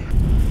you read me?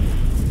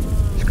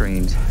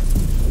 Screens.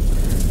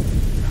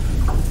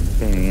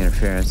 Gaining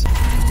interference.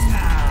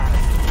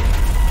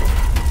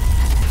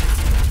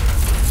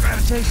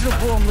 Gravitational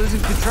pull, I'm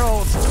losing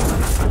control. Oh,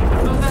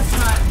 that's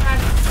not. That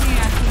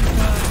can't be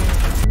good.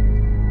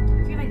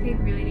 I feel like they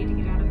really need to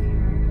get out of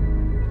here.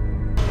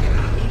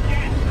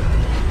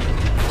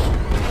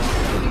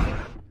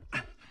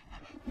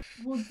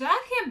 Well,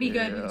 that can't be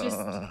good with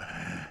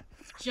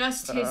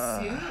just his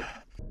suit.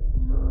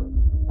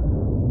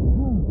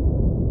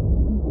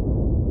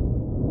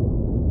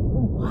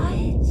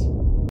 What?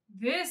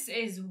 This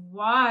is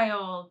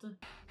wild.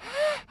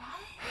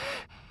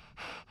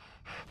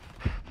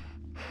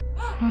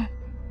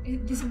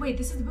 Wait,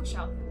 this is the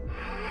bookshelf.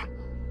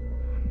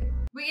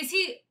 Wait,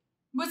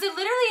 was it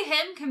literally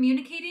him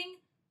communicating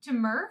to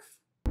Murph?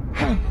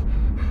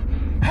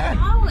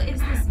 How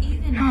is this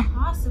even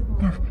possible?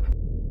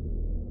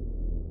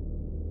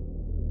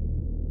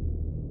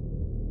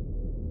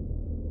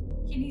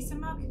 Can he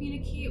somehow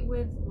communicate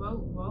with,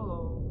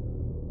 whoa.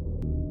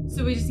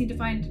 So we just need to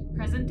find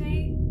present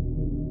day?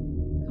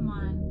 Come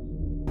on.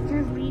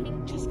 You're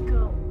leaving, just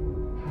go.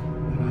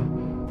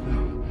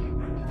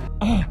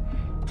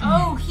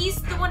 Oh,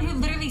 he's the one who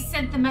literally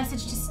sent the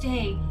message to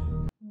stay.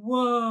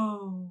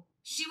 Whoa.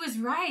 She was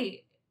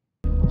right.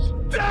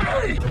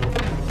 Stay!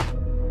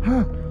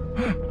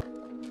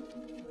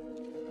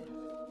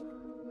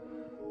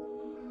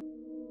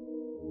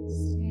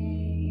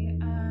 Stay,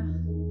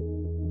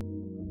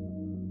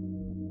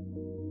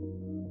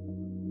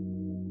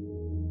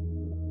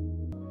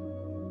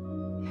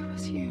 It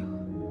was you.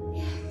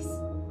 Yes.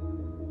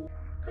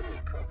 Come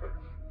here, Cooper.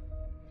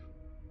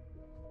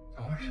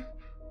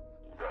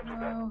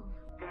 Whoa.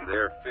 In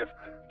their fifth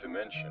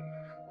dimension,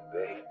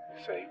 they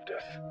saved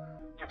us.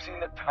 You've seen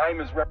that time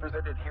is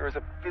represented here as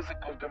a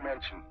physical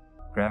dimension.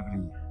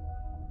 Gravity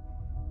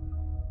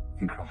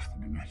can cross the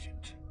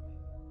dimensions,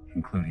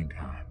 including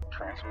time.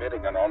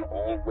 Transmitting on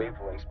all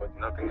wavelengths, but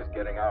nothing is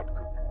getting out,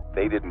 Cooper.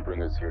 They didn't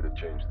bring us here to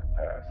change the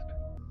past.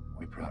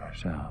 We brought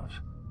ourselves.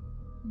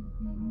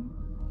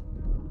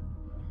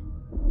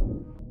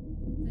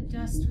 The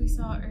dust we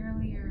saw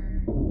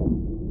earlier.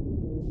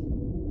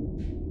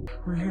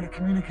 We're here to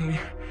communicate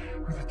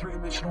with a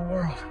three-dimensional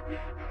world.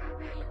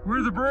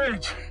 We're the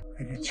bridge.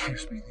 They didn't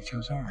choose me, they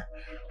chose her.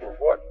 For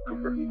what,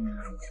 Cooper?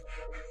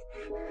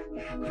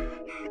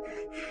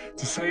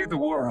 To save the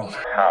world.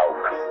 How,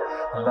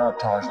 Cooper? Love,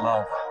 Tars,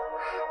 love.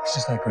 It's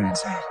just like Grant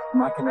said.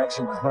 My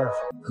connection with Murph.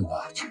 The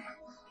watch.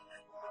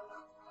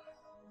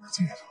 That's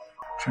it.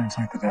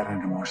 Translate the data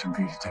into Morse and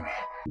feed it to me.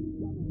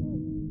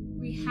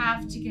 We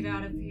have to get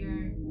out of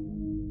here.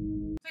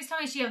 Please tell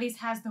me she at least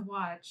has the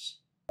watch.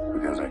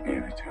 Because I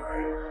gave it to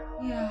her.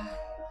 Yeah.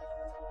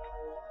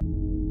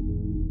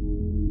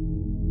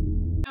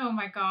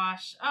 my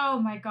gosh. Oh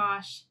my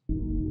gosh.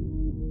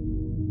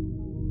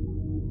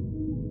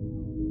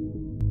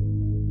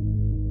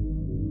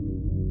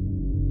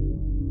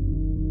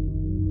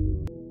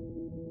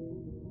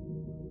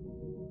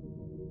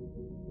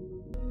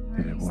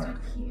 Did it work?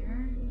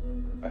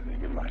 I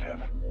think it might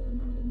have.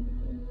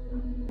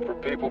 For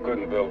people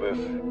couldn't build this.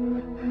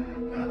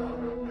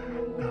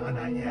 No,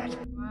 not yet.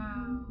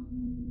 Wow.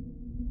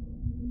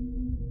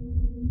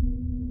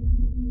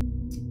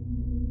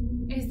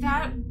 Is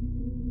that...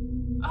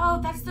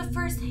 Oh, that's the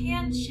first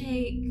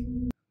handshake.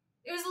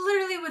 It was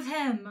literally with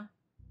him.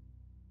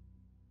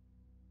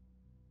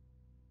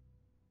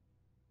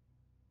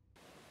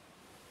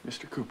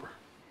 Mr. Cooper.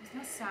 Is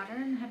that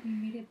Saturn? Have you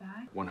made it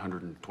back?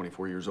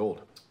 124 years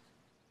old.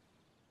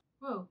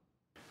 Whoa.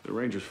 The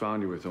Rangers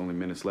found you with only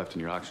minutes left in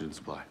your oxygen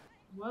supply.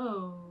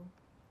 Whoa.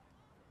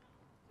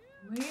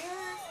 Where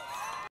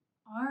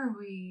are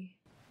we?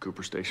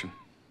 Cooper Station.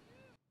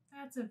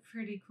 That's a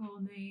pretty cool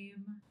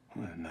name.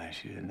 Well,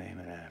 nice you to name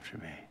it after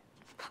me.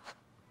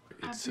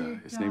 It's After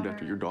your it's named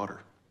after daughter. your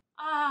daughter.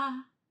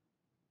 Ah.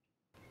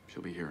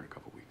 She'll be here in a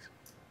couple weeks.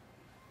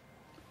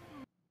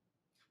 Oh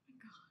my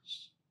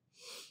gosh.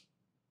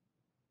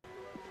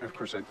 Of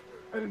course, I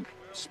didn't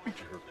speak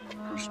to her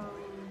personally.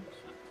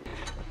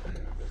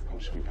 Home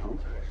sweet home.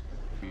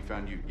 We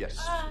found you, yes.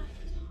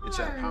 It's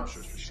at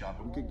Baxter's shop,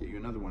 but we could get you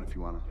another one if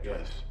you want to.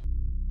 Yes.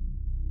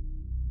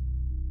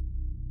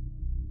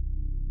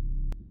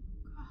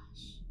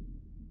 Gosh.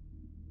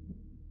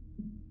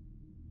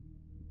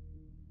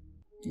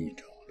 You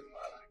told him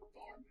I like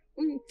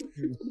farming.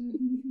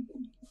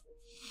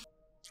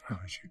 How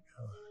was your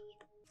nose?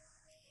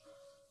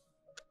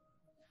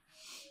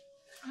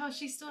 Oh,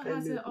 she still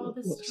has it all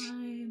this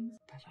time.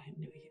 But I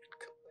knew you'd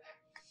come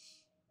back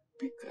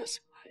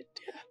because my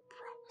dad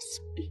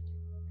promised me.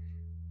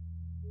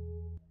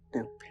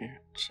 No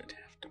parent should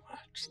have to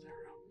watch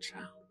their own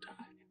child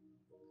die.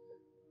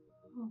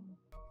 Oh.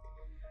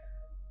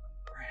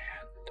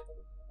 Brand.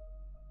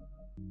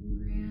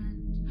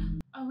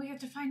 Brand. Oh, we have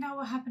to find out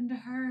what happened to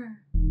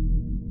her.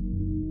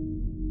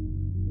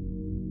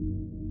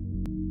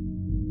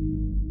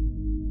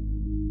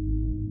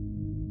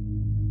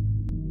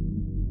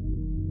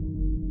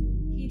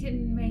 He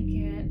didn't make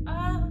it.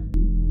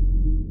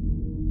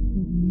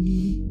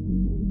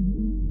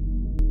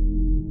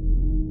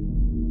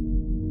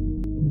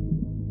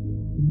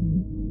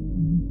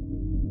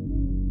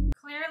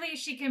 Clearly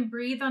she can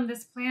breathe on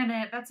this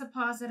planet. That's a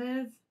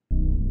positive.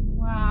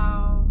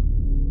 Wow.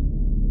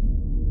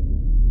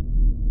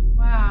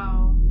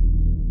 Wow.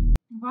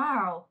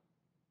 Wow.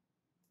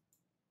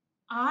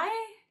 I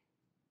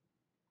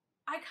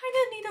kind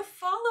of need a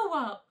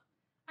follow-up.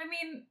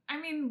 I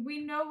mean,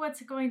 we know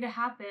what's going to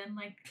happen.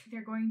 Like,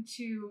 they're going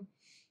to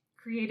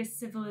create a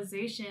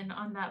civilization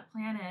on that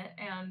planet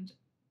and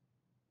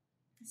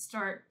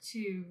start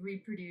to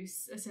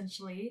reproduce,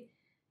 essentially.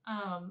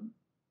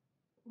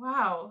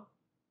 Wow.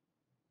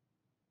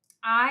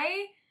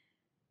 I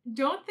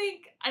don't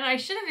think, and I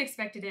should have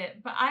expected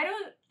it, but I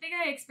don't think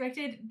I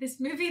expected this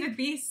movie to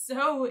be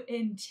so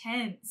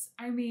intense.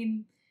 I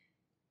mean,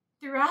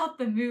 throughout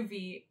the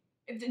movie,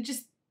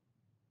 just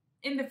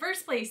in the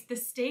first place, the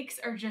stakes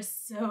are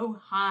just so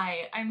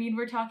high. I mean,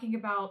 we're talking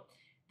about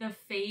the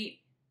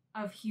fate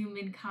of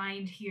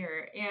humankind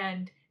here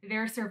and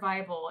their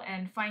survival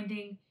and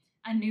finding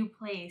a new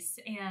place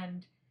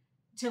and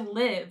to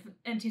live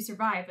and to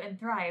survive and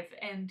thrive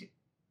and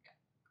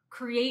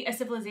create a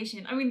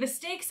civilization. I mean, the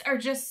stakes are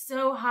just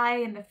so high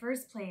in the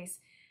first place.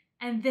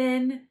 And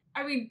then,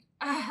 I mean,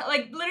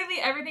 like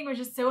literally everything was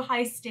just so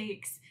high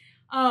stakes.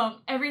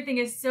 Everything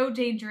is so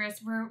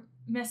dangerous. We're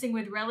messing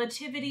with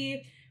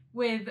relativity,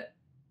 with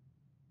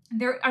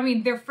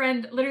their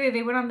friend, literally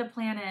they went on the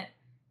planet.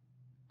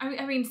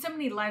 I mean, so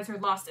many lives were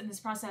lost in this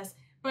process.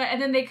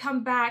 And then they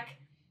come back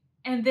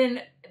and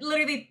then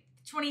literally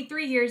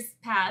 23 years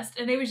passed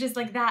and it was just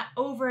like that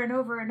over and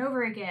over and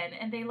over again.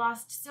 And they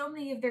lost so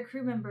many of their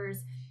crew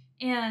members.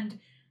 And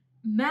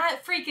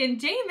Matt freaking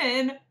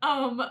Damon,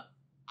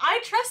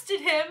 I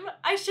trusted him.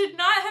 I should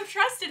not have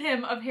trusted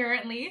him,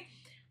 apparently.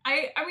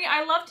 I mean,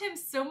 I loved him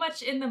so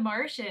much in The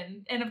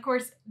Martian. And of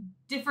course,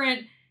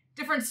 different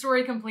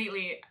story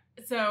completely.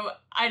 So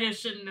I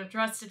just shouldn't have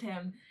trusted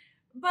him.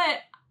 But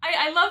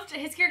I loved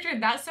his character in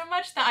that so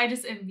much that I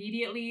just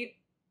immediately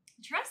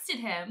trusted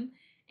him.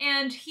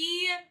 And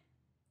he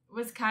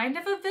was kind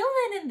of a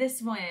villain in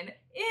this one.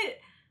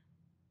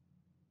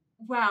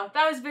 Wow,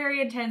 that was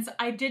very intense.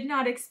 I did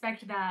not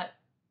expect that.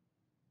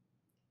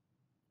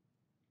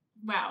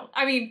 Wow.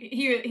 I mean,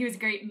 he was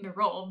great in the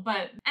role,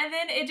 and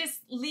then it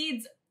just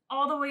leads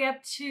all the way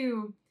up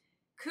to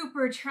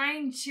Cooper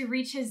trying to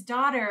reach his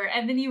daughter,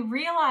 and then you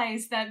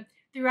realize that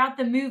throughout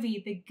the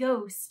movie, the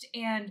ghost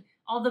and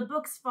all the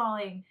books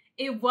falling,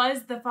 it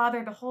was the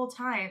father the whole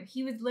time.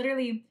 He was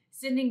literally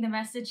sending the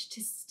message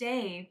to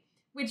stay,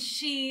 which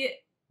she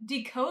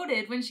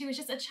decoded when she was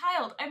just a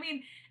child. I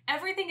mean,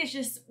 everything is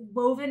just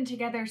woven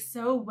together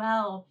so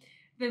well.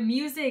 The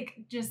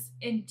music just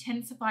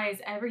intensifies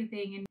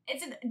everything, and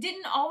it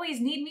didn't always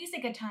need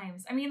music at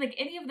times. I mean, like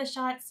any of the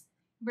shots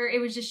where it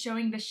was just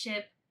showing the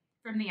ship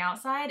from the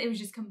outside. It was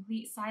just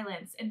complete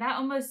silence. And that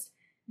almost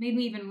made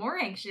me even more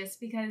anxious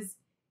because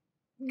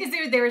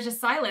there was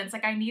just silence.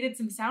 Like, I needed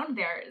some sound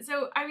there.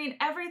 So, I mean,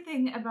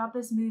 everything about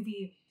this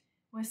movie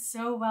was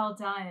so well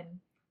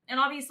done. And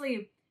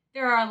obviously,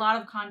 there are a lot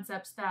of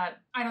concepts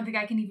that I don't think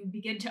I can even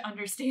begin to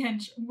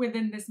understand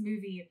within this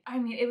movie. I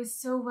mean, it was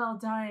so well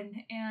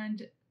done.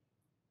 And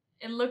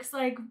it looks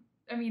like,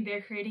 I mean,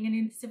 they're creating a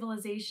new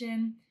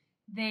civilization.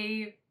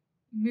 They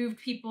moved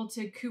people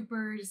to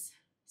Cooper's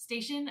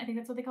Station. I think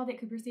that's what they called it,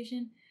 Cooper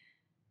Station.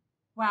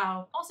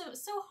 Wow. Also,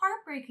 so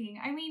heartbreaking.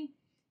 I mean,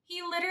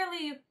 he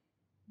literally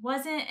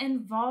wasn't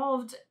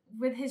involved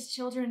with his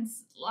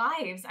children's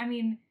lives. I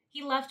mean,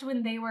 he left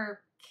when they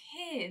were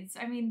kids.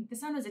 I mean, the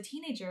son was a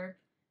teenager,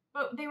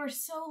 but they were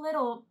so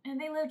little and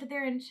they lived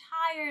their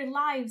entire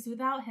lives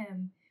without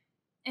him.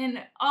 And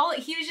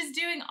he was just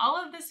doing all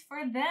of this for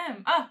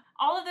them.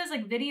 All of those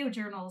like video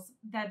journals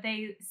that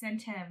they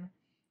sent him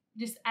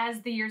just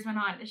as the years went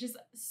on. It's just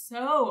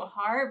so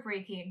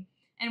heartbreaking.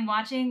 And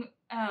watching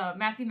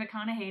Matthew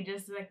McConaughey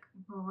just like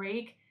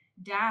break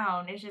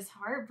down, it's just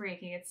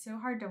heartbreaking. It's so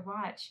hard to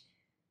watch.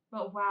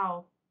 But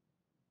wow,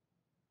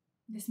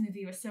 this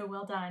movie was so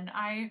well done.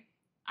 I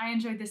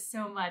enjoyed this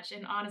so much,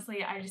 and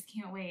honestly, I just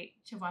can't wait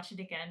to watch it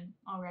again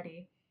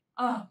already.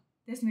 Oh,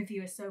 this movie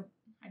was so...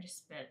 I just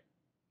spit.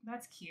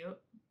 That's cute.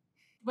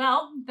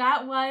 Well,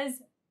 that was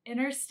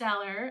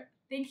Interstellar.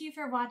 Thank you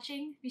for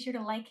watching. Be sure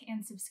to like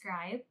and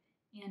subscribe,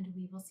 and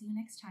we will see you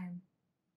next time.